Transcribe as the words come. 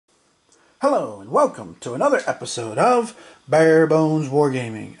Hello and welcome to another episode of Bare Bones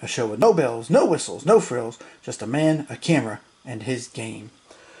Wargaming, a show with no bells, no whistles, no frills, just a man, a camera, and his game.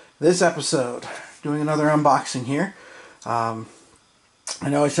 This episode, doing another unboxing here. I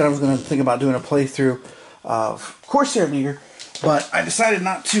know I said I was going to think about doing a playthrough of Corsair Leader, but I decided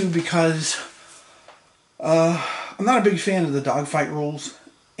not to because I'm not a big fan of the dogfight rules,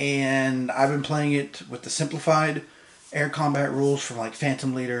 and I've been playing it with the simplified air combat rules for like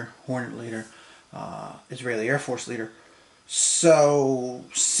Phantom Leader, Hornet Leader, Israeli Air Force Leader. So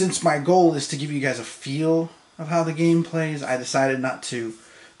since my goal is to give you guys a feel of how the game plays, I decided not to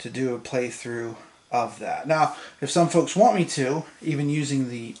do a playthrough of that. Now, if some folks want me to, even using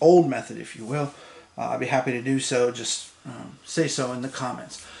the old method, if you will, I'd be happy to do so. Just say so in the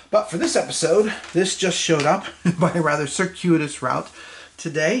comments. But for this episode, this just showed up by a rather circuitous route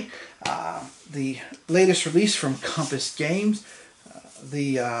today. The latest release from Compass Games.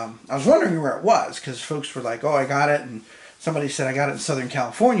 I was wondering where it was because folks were like, "Oh, I got it," and somebody said I got it in Southern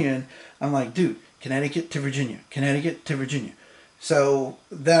California, and I'm like, "Dude, Connecticut to Virginia, Connecticut to Virginia." So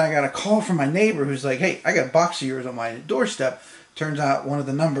then I got a call from my neighbor who's like, "Hey, I got a box of yours on my doorstep." Turns out one of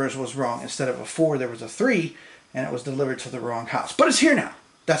the numbers was wrong. Instead of a 4, there was a 3, and it was delivered to the wrong house. But it's here now.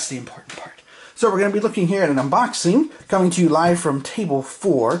 That's the important part. So we're going to be looking here at an unboxing, coming to you live from Table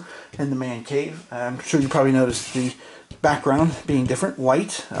 4 in the man cave. I'm sure you probably noticed the background being different,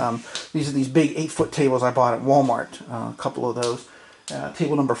 white. These are these big 8-foot tables I bought at Walmart, a couple of those.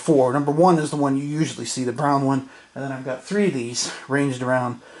 Table number 4. Number 1 is the one you usually see, the brown one, and then I've got 3 of these ranged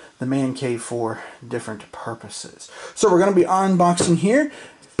around the man cave for different purposes. So we're going to be unboxing here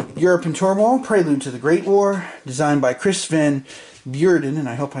Europe and Turmoil, Prelude to the Great War, designed by Chris Van Beurden, and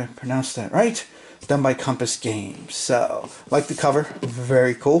I hope I pronounced that right, done by Compass Games. So, like the cover,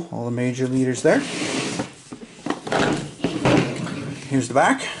 very cool, all the major leaders there. Here's the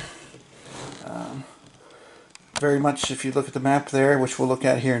back. Very much, if you look at the map there, which we'll look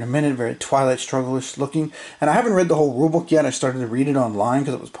at here in a minute, very Twilight Struggle-ish looking. And I haven't read the whole rulebook yet. I started to read it online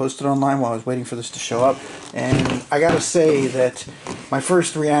because it was posted online while I was waiting for this to show up. And I gotta say that my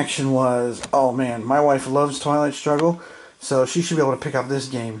first reaction was, oh man, my wife loves Twilight Struggle, so she should be able to pick up this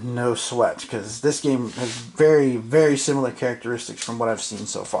game, no sweat, because this game has very, very similar characteristics from what I've seen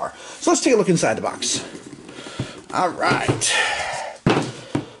so far. So let's take a look inside the box. Alright.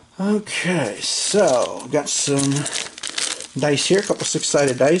 Okay, so we've got some dice here, a couple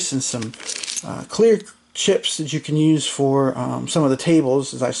 6-sided dice, and some clear chips that you can use for some of the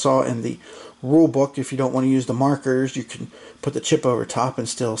tables, as I saw in the rule book. If you don't want to use the markers, you can put the chip over top and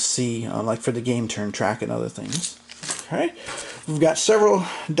still see, like for the game turn track and other things. Okay, we've got several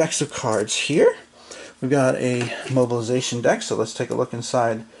decks of cards here. We've got a mobilization deck, so let's take a look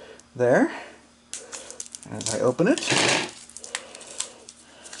inside there as I open it.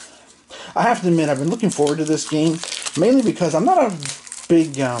 I have to admit, I've been looking forward to this game, mainly because I'm not a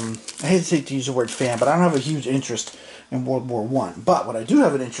big, I hesitate to use the word fan, but I don't have a huge interest in World War I. But what I do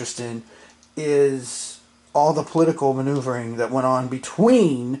have an interest in is all the political maneuvering that went on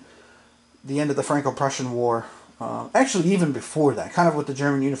between the end of the Franco-Prussian War, actually even before that, kind of with the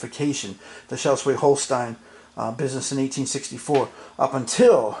German unification, the Schleswig-Holstein business in 1864, up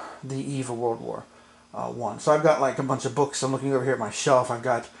until the eve of World War I. So I've got like a bunch of books. I'm looking over here at my shelf. I've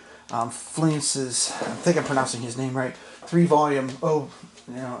got Flintz's, I think I'm pronouncing his name right, 3-volume,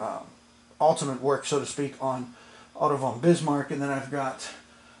 ultimate work, so to speak, on Otto von Bismarck, and then I've got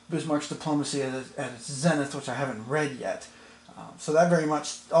Bismarck's diplomacy at its zenith, which I haven't read yet. So that very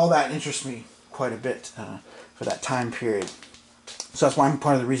much, all that interests me quite a bit for that time period. So that's why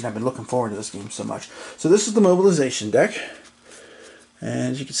part of the reason I've been looking forward to this game so much. So this is the mobilization deck,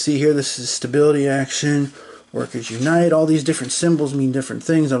 and as you can see here, this is stability action, Workers Unite. All these different symbols mean different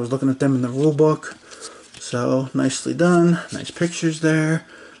things. I was looking at them in the rule book. So, nicely done. Nice pictures there.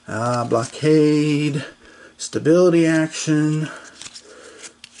 Blockade. Stability action.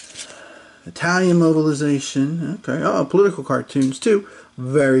 Italian mobilization. Okay. Oh, political cartoons too.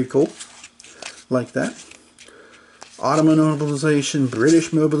 Very cool. Like that. Ottoman mobilization.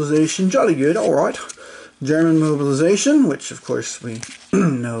 British mobilization. Jolly good. Alright. German mobilization, which of course we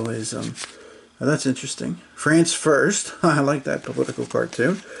know is... Oh, that's interesting. France first. I like that political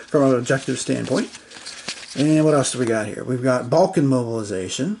cartoon from an objective standpoint. And what else do we got here? We've got Balkan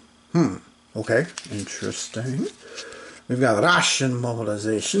mobilization. Okay, interesting. We've got Russian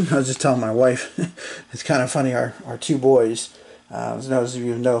mobilization. I was just telling my wife, it's kind of funny, our 2 boys, as those of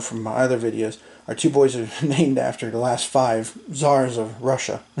you know from my other videos, our 2 boys are named after the last 5 czars of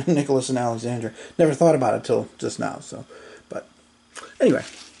Russia, Nicholas and Alexander. Never thought about it till just now. So, but anyway.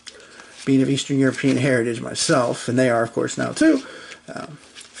 Being of Eastern European heritage myself, and they are, of course, now too,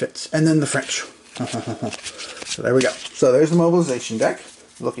 fits. And then the French. So there we go. So there's the mobilization deck.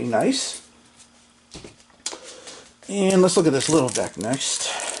 Looking nice. And let's look at this little deck next.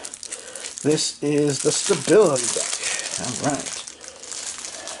 This is the stability deck. Alright.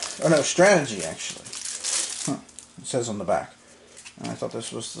 Oh no, strategy actually. It says on the back. I thought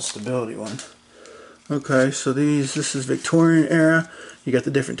this was the stability one. Okay, so this is Victorian era. You got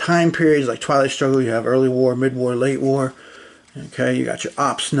the different time periods like Twilight Struggle. You have early war, mid-war, late war. Okay, you got your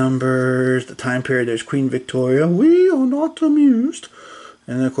ops numbers, the time period. There's Queen Victoria. We are not amused.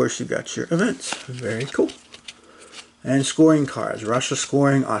 And then, of course, you got your events. Very cool. And scoring cards. Russia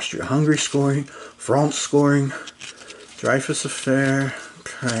scoring, Austria-Hungary scoring, France scoring, Dreyfus Affair.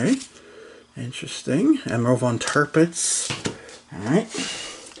 Okay. Interesting. Admiral von Tirpitz. Alright.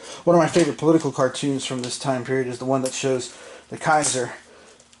 One of my favorite political cartoons from this time period is the one that shows the Kaiser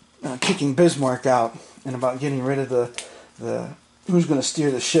kicking Bismarck out and about getting rid of the who's going to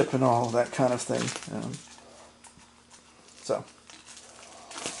steer the ship and all that kind of thing.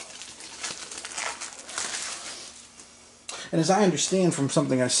 And as I understand from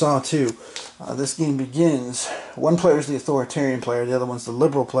something I saw too, this game begins, one player is the authoritarian player, the other one's the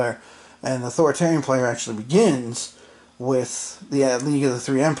liberal player, and the authoritarian player actually begins with the League of the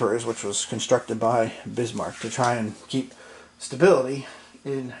Three Emperors, which was constructed by Bismarck to try and keep stability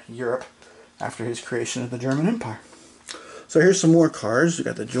in Europe after his creation of the German Empire. So here's some more cards. You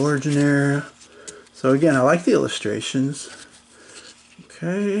got the Georgian era. So again, I like the illustrations.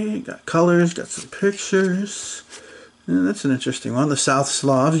 Okay, got colors, got some pictures. And that's an interesting one. The South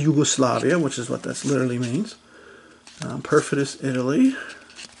Slavs, Yugoslavia, which is what that literally means. Perfidious Italy.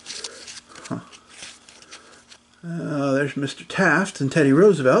 There's Mr. Taft and Teddy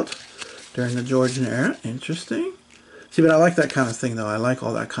Roosevelt during the Georgian era. Interesting. See, but I like that kind of thing, though. I like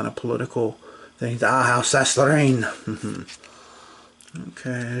all that kind of political things. Alsace-Lorraine.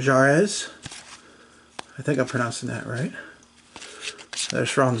 Okay, Jarez. I think I'm pronouncing that right. There's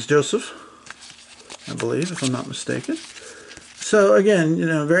Franz Joseph, I believe, if I'm not mistaken. So again, you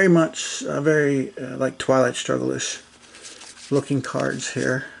know, very much, like Twilight Struggle-ish looking cards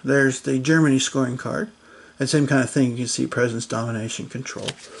here. There's the Germany scoring card. And same kind of thing. You can see presence, domination, control.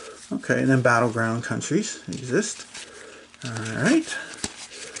 Okay, and then battleground countries exist. Alright.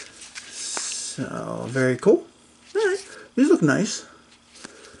 So, very cool. Alright, these look nice.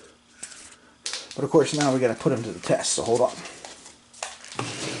 But of course now we got to put them to the test, so hold on.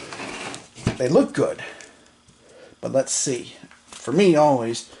 They look good, but let's see. For me,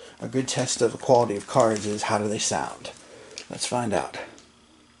 always, a good test of the quality of cards is how do they sound. Let's find out.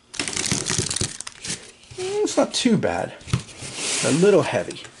 It's not too bad. A little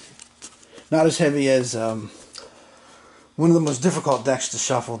heavy. Not as heavy as one of the most difficult decks to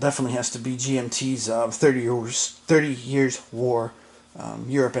shuffle. Definitely has to be GMT's 30 Years War,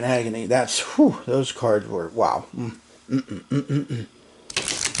 Europe in Agony. That's, whew, those cards were, wow. That's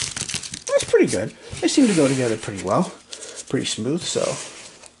pretty good. They seem to go together pretty well. Pretty smooth, so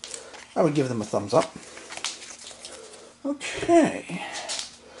I would give them a thumbs up. Okay.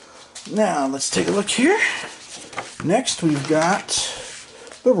 Now, let's take a look here. Next, we've got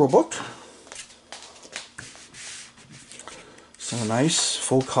the rulebook. So nice,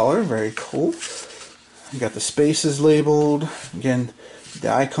 full color, very cool. You got the spaces labeled. Again,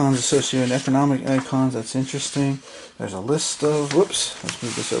 the icons associated with economic icons, that's interesting. There's a list of, whoops, let's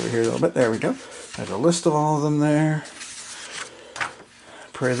move this over here a little bit. There we go. There's a list of all of them there.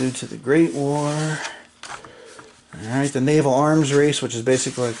 Prelude to the Great War. Alright, the Naval Arms Race, which is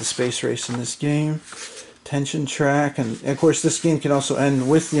basically like the space race in this game. Tension Track, and of course this game can also end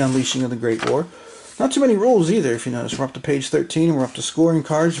with the unleashing of the Great War. Not too many rules either, if you notice. We're up to page 13, and we're up to scoring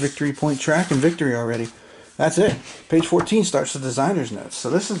cards, victory point track, and victory already. That's it. Page 14 starts the designer's notes. So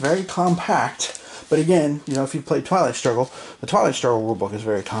this is very compact, but again, you know, if you played Twilight Struggle, the Twilight Struggle rulebook is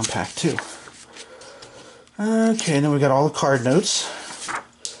very compact too. Okay, and then we got all the card notes.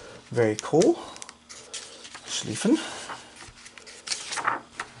 Very cool. Schlieffen.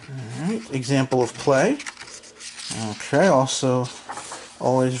 Alright, example of play. Okay, also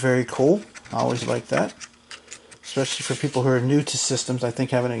always very cool. I always like that. Especially for people who are new to systems, I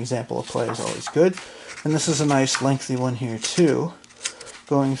think having an example of play is always good. And this is a nice lengthy one here too.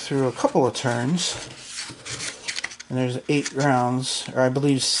 Going through a couple of turns. And there's 8 rounds, or I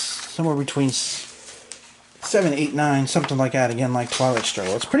believe somewhere between 7, 8, 9, something like that, again like Twilight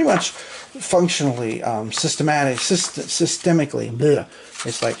Struggle. It's pretty much functionally, systemically, bleh,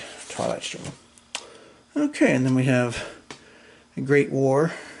 it's like Twilight Struggle. Okay, and then we have a Great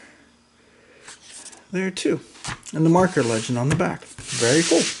War there too. And the marker legend on the back. Very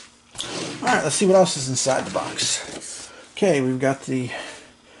cool. Alright, let's see what else is inside the box. Okay, we've got the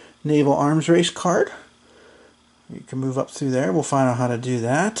naval arms race card. You can move up through there. We'll find out how to do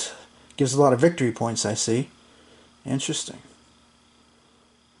that. Gives a lot of victory points, I see. Interesting.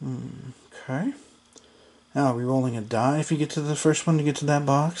 Okay. Now, re-rolling a die if you get to the first one to get to that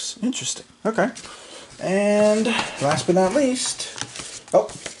box. Interesting. Okay. And last but not least... Oh,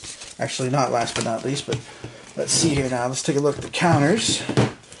 actually not last but not least, but let's see here now. Let's take a look at the counters.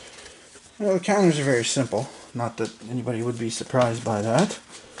 Well, the counters are very simple. Not that anybody would be surprised by that.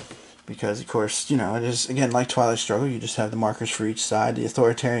 Because, of course, you know, it is, again, like Twilight Struggle. You just have the markers for each side. The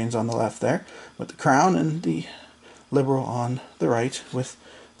authoritarians on the left there with the crown, and the liberal on the right with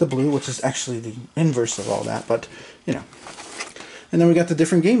the blue, which is actually the inverse of all that, but, you know. And then we got the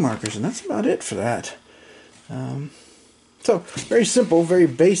different game markers, and that's about it for that. So, very simple, very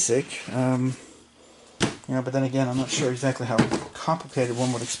basic. You know, but then again, I'm not sure exactly how complicated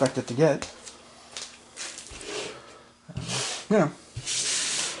one would expect it to get. You know.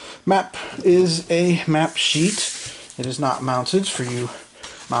 Map is a map sheet. It is not mounted for you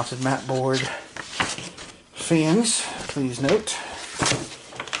mounted map board fans. Please note.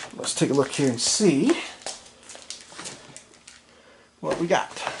 Let's take a look here and see what we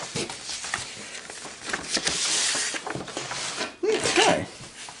got. Okay.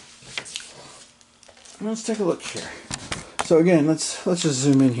 Let's take a look here. So again, let's just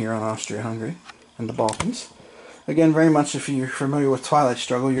zoom in here on Austria-Hungary and the Balkans. Again, very much if you're familiar with Twilight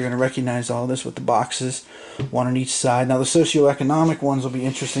Struggle, you're going to recognize all this with the boxes, one on each side. Now the socioeconomic ones will be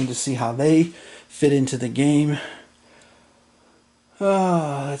interesting to see how they fit into the game.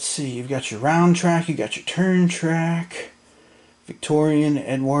 Let's see, you've got your round track, you've got your turn track, Victorian,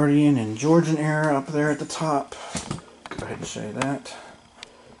 Edwardian, and Georgian era up there at the top. Go ahead and show you that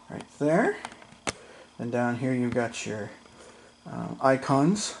right there. And down here you've got your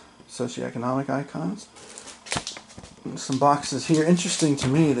icons, socioeconomic icons. Some boxes here. Interesting to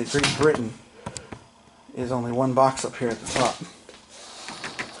me that Great Britain is only one box up here at the top.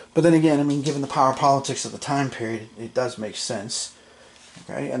 But then again, I mean, given the power politics of the time period, it does make sense.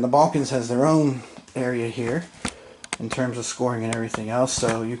 Okay, and the Balkans has their own area here in terms of scoring and everything else.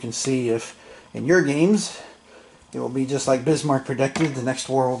 So you can see if in your games it will be just like Bismarck predicted, the next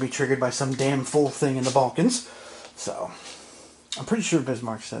war will be triggered by some damn fool thing in the Balkans. So I'm pretty sure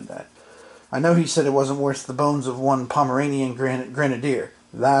Bismarck said that. I know he said it wasn't worth the bones of one Pomeranian grenadier.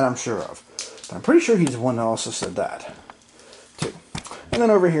 That I'm sure of. But I'm pretty sure he's the one that also said that, too. And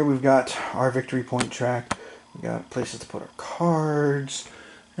then over here we've got our victory point track. We've got places to put our cards.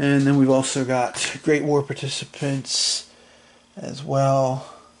 And then we've also got Great War participants as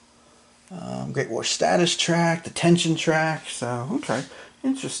well. Great War status track, the tension track. So, okay,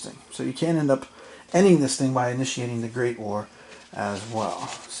 interesting. So you can end up ending this thing by initiating the Great War as well.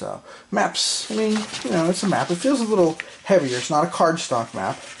 So maps, I mean, you know, it's a map. It feels a little heavier. It's not a cardstock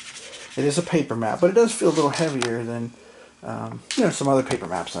map. It is a paper map, but it does feel a little heavier than you know, some other paper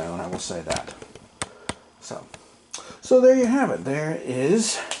maps I own, I will say that. So there you have it. There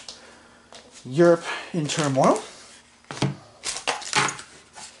is Europe in Turmoil.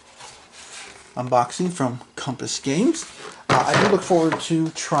 Unboxing from Compass Games. I do look forward to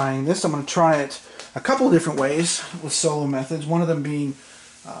trying this. I'm going to try it a couple of different ways with solo methods. One of them being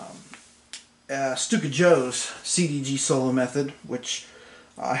Stuka Joe's CDG solo method, which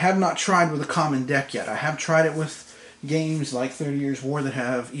I have not tried with a common deck yet. I have tried it with games like 30 Years War that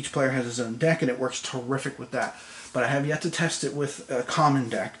have each player has his own deck, and it works terrific with that. But I have yet to test it with a common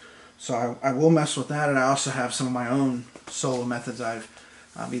deck. So I will mess with that, and I also have some of my own solo methods I've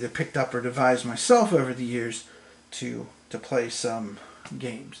either picked up or devised myself over the years to play some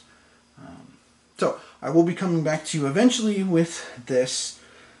games. So I will be coming back to you eventually with this,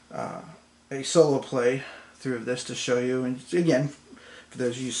 a solo play through this to show you, and again, for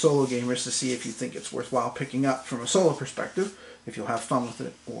those of you solo gamers, to see if you think it's worthwhile picking up from a solo perspective, if you'll have fun with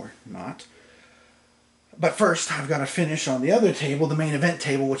it or not. But first, I've got to finish on the other table, the main event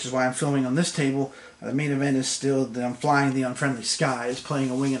table, which is why I'm filming on this table. The main event is still I'm flying the unfriendly skies, playing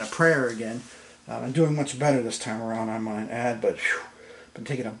a wing and a prayer again. I'm doing much better this time around, I might add, but whew, been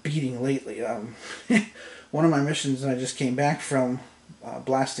taking a beating lately. One of my missions I just came back from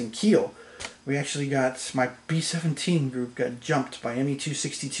blasting Kiel, we actually got, my B-17 group got jumped by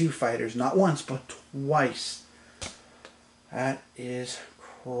Me-262 fighters, not once, but twice. That is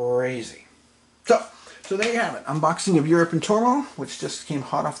crazy. So there you have it. Unboxing of Europe in Turmoil, which just came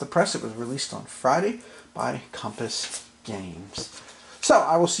hot off the press. It was released on Friday by Compass Games. So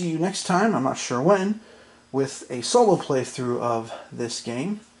I will see you next time, I'm not sure when, with a solo playthrough of this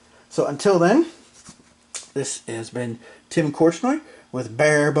game. So until then, this has been Tim Korchnoi with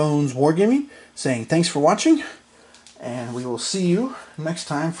Bare Bones Wargaming, saying thanks for watching, And we will see you next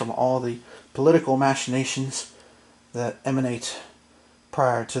time from all the political machinations that emanate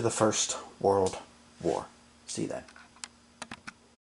prior to the First World War. See you then.